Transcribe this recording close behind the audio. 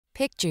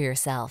Picture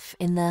yourself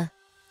in the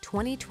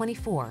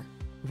 2024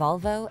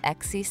 Volvo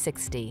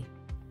XC60.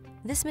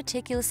 This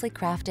meticulously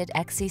crafted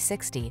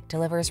XC60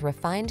 delivers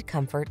refined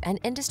comfort and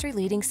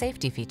industry-leading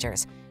safety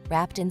features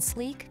wrapped in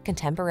sleek,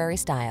 contemporary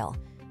style.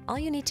 All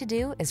you need to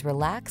do is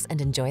relax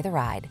and enjoy the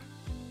ride.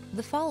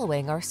 The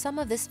following are some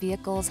of this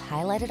vehicle's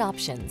highlighted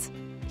options: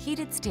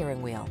 heated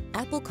steering wheel,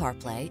 Apple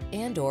CarPlay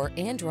and/or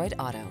Android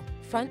Auto,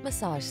 front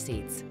massage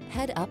seats,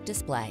 head-up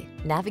display,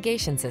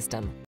 navigation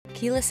system,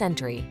 keyless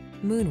entry,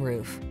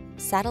 moonroof,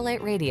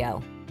 satellite radio,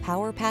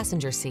 power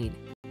passenger seat,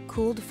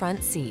 cooled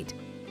front seat.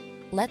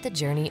 Let the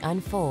journey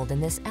unfold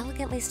in this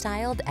elegantly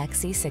styled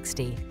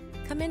XC60.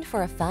 Come in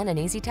for a fun and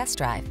easy test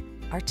drive.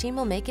 Our team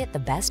will make it the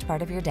best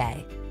part of your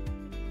day.